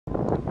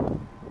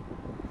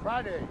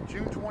Friday,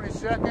 June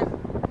 22nd,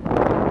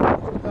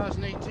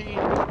 2018.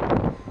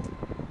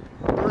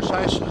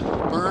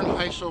 Burn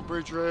Heisel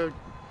Bridge Road.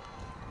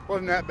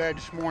 Wasn't that bad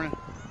this morning,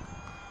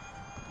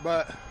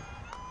 but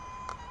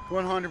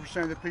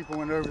 100% of the people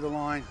went over the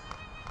line.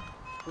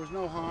 There was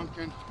no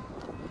honking,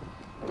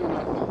 no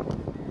nothing.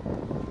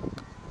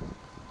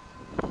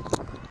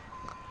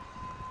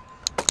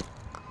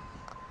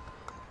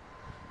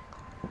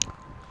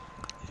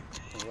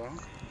 Hello?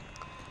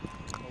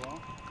 Hello?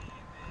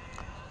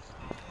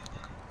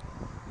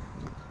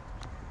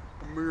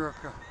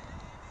 America,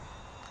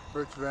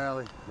 Birch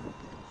Valley.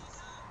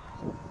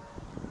 You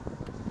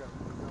got to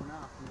go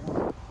now if you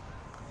want.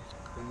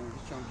 Then there's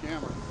it's on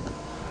camera.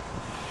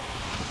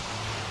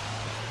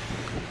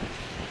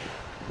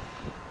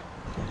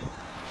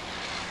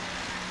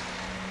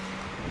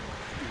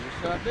 Yes,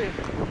 I did.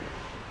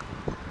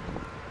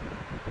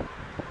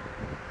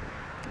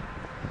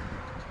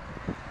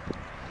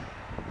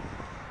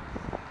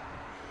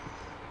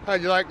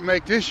 How'd you like to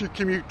make this your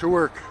commute to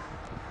work?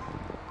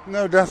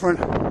 No different.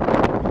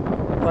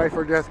 Life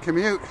or death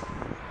commute. Get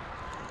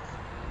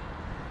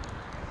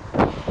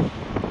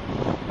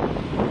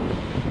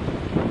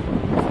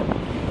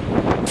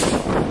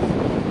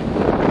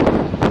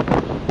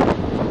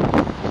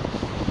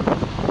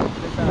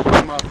back,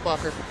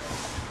 motherfucker.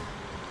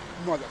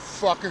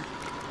 Motherfucker.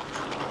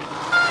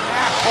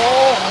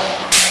 Asshole.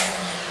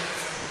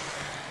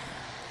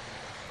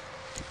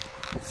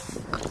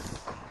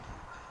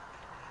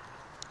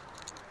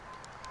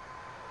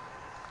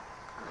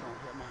 Don't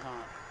hit my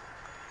heart.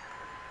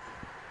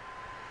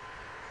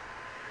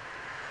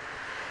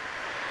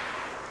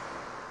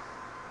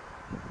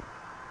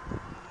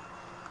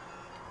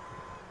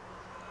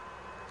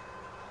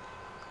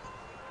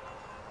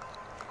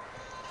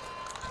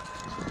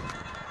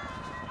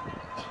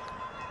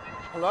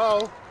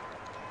 Hello?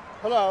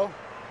 Hello?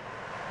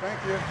 Thank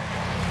you.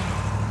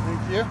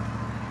 Thank you.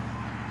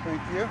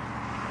 Thank you.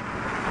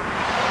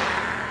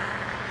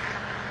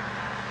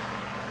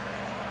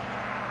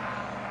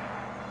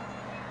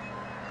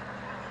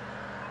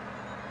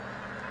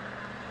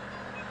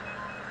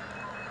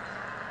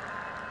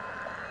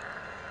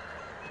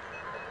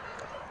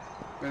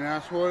 And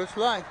that's what it's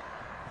like.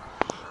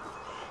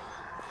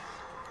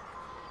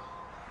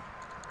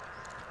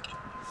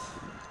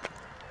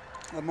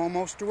 I'm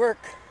almost to work.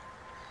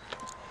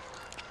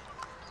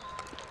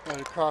 Right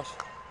across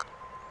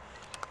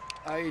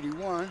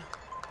I-81,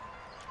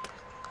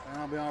 and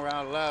I'll be on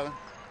Route 11.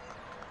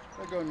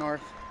 I'll go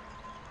north.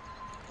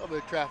 A little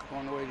bit of traffic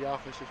on the way to the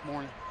office this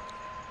morning.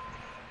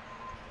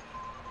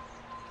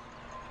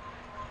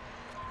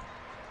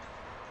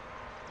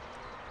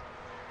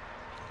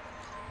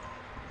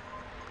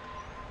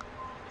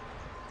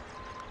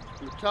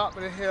 The top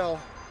of the hill,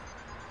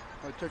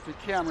 I took the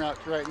camera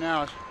out to right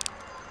now, is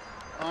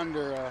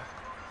under,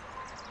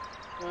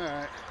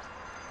 alright.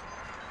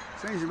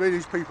 Seems to be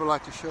these people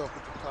like to show up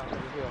at the top of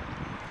the hill.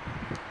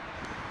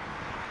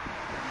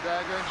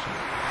 Drag race,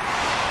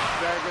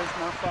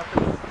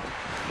 motherfucker.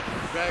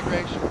 Drag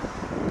race.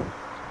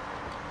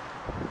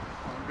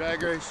 On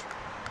drag race,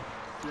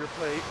 your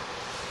plate.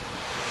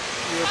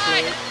 Your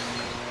plate.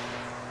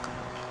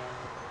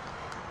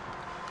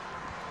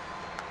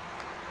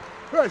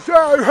 Hey,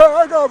 sorry,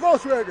 I got a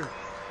Volkswagen.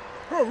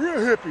 Oh, real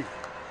hippie.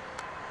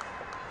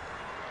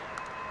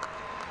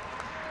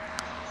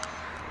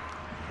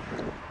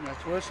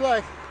 That's what it's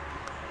like.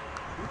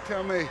 You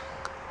tell me,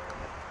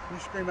 you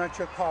scream out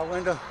your car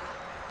window,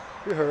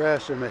 you're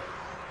harassing me.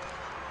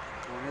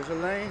 When there's a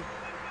lane,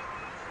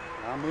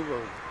 I'll move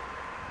over.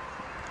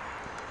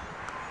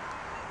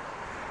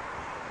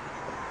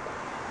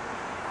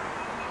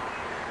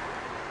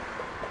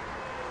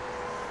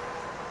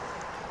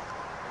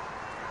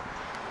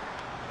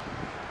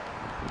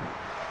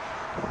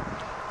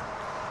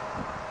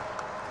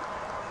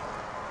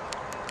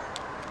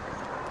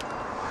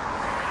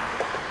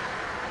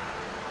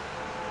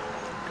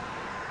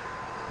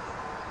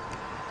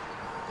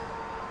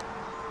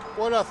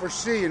 What I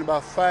foresee in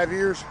about 5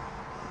 years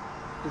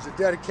is a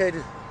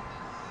dedicated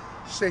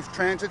safe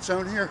transit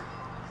zone here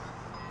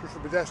for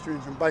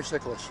pedestrians and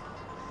bicyclists,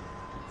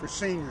 for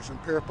seniors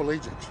and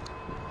paraplegics.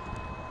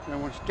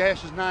 And when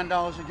gas is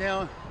 $9 a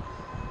gallon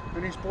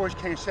and these boys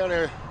can't sell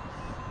their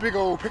big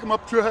old pick 'em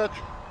up trucks,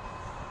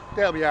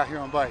 they'll be out here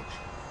on bikes.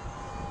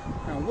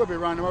 And we'll be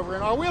running them over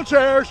in our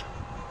wheelchairs.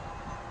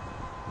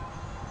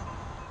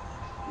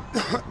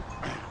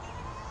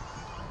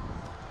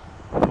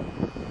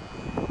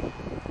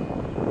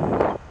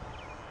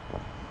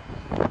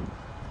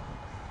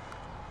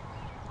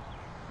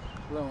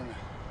 Blowing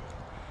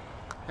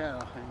the head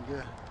off ain't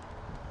good.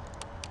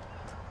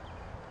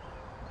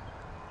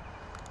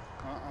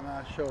 On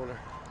my shoulder.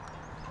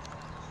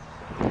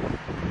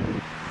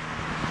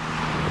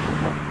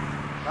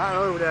 Right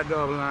over that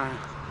double line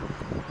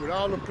with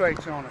all the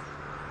plates on it.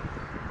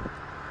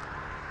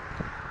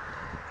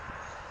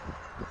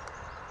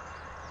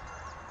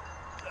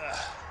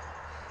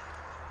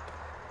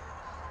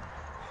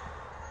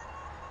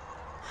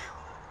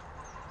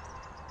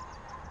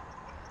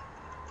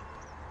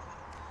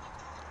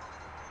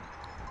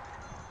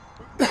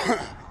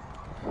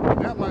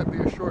 That might be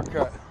a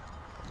shortcut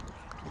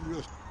to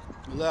US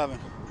 11,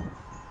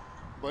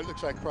 but it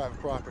looks like private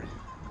property.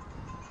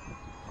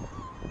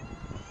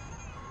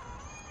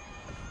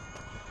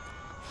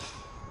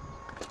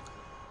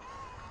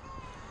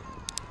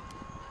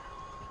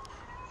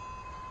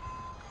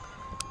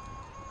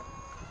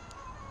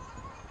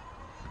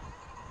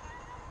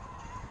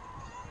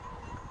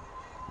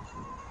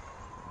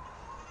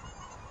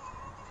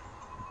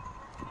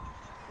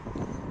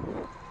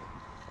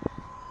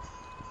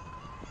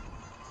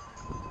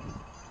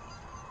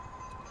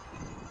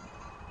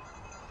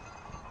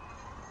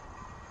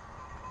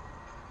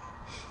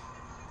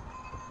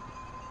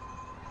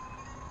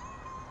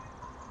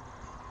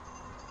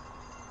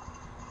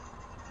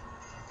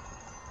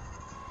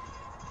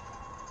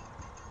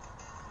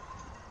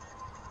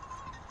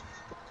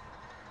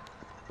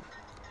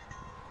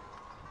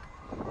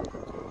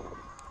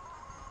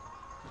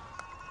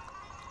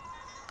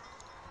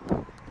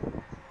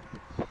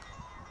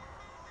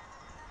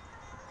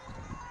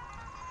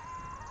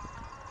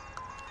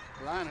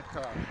 Line of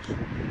cars.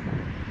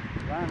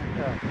 Line of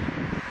cars.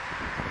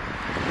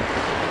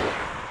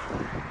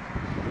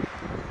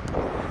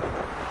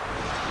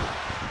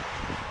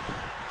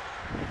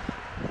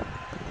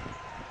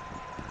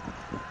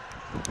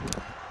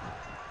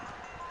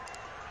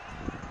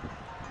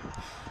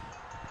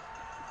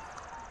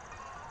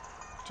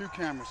 Two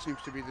cameras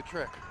seems to be the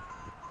trick.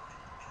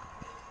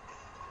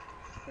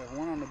 There's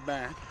one on the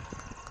back.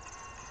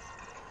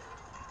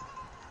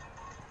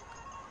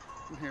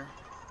 Here.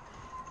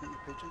 In the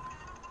picture.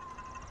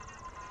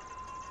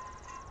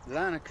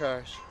 Line of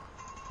cars.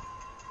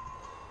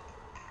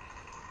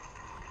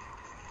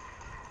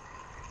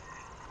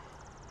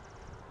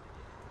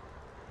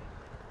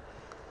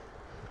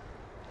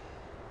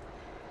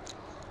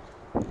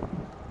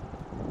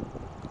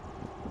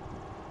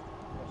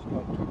 That's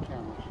about two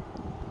cameras.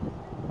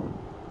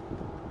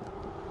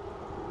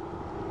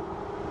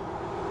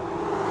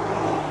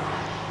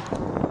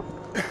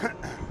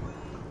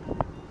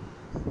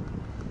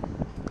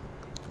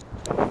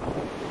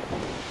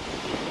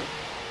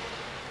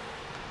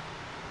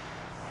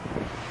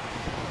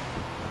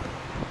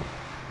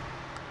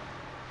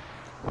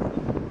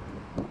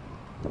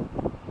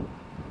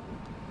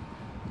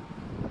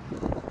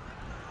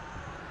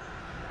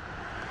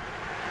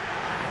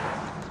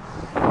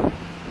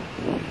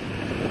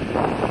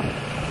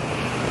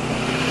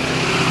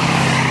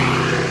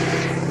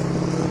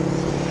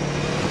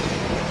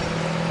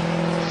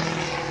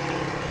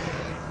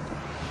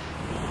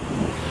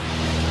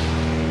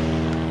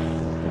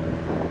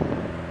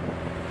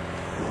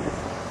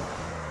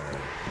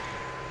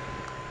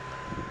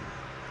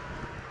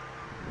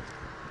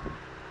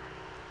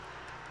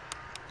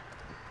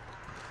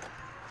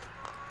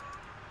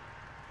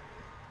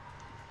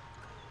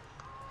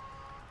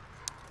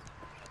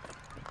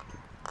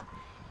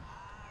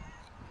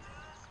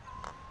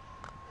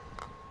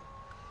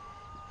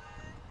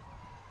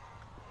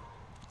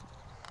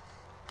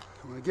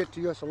 When I get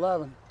to US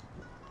 11,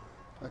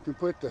 I can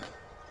put the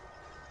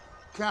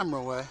camera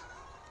away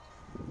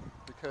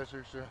because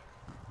there's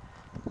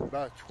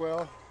about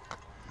 12,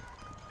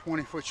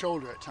 20-foot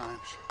shoulder at times.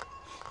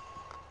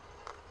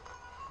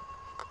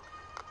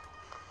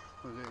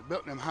 Well, they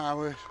built them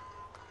highways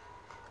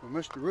for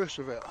Mr.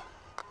 Roosevelt,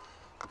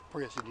 the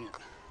president.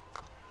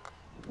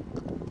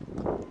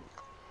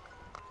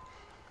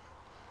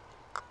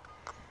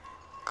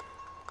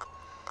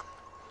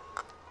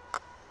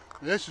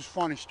 This is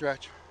funny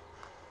stretch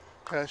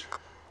because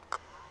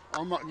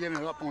I'm not getting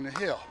it up on the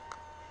hill.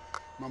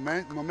 My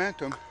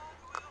momentum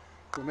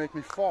will make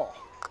me fall.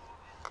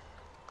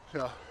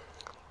 So,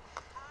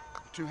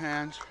 two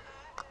hands.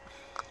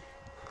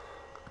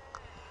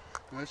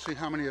 Now let's see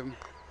how many of them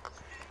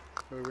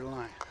are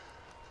relying.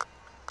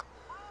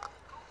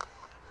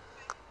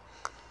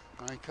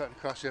 I ain't cutting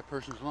across that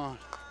person's lawn.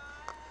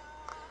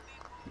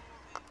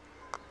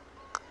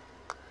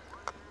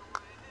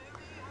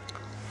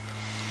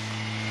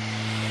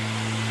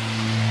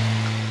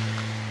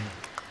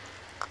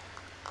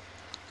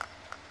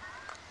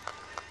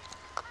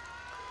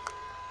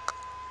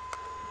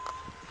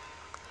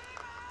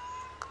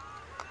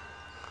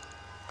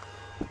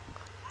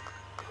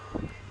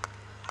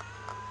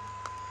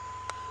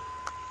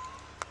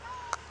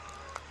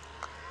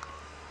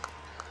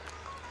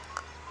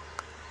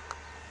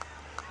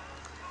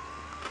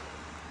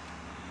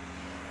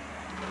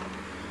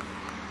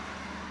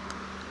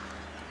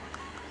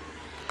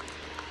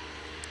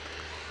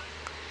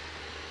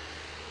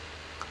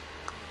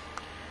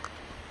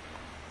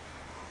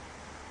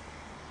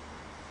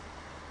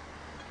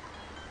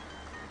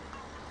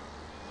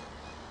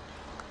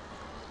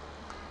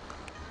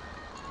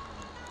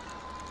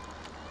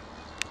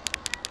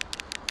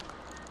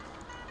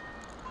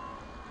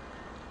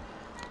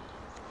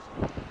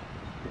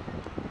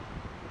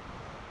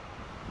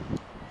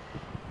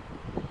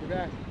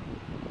 Back.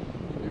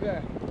 Stay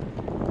back.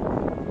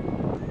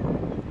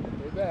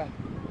 Stay back.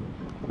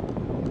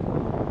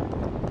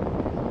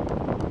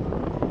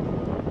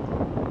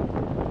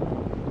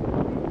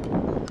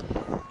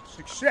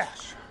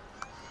 Success.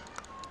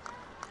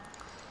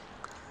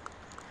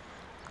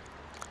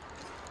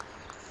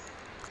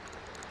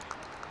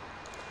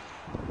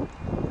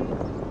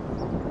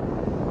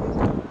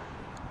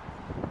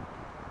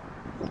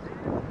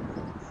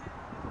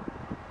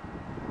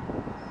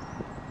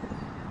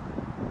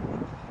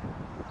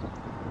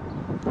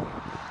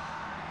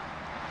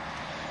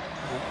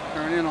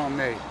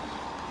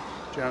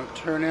 Don't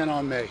turn in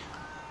on me.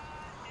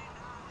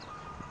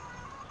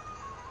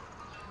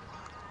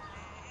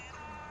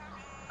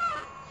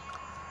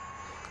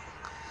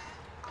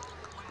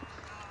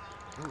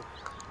 Ooh.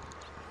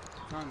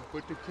 Time to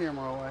put the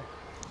camera away.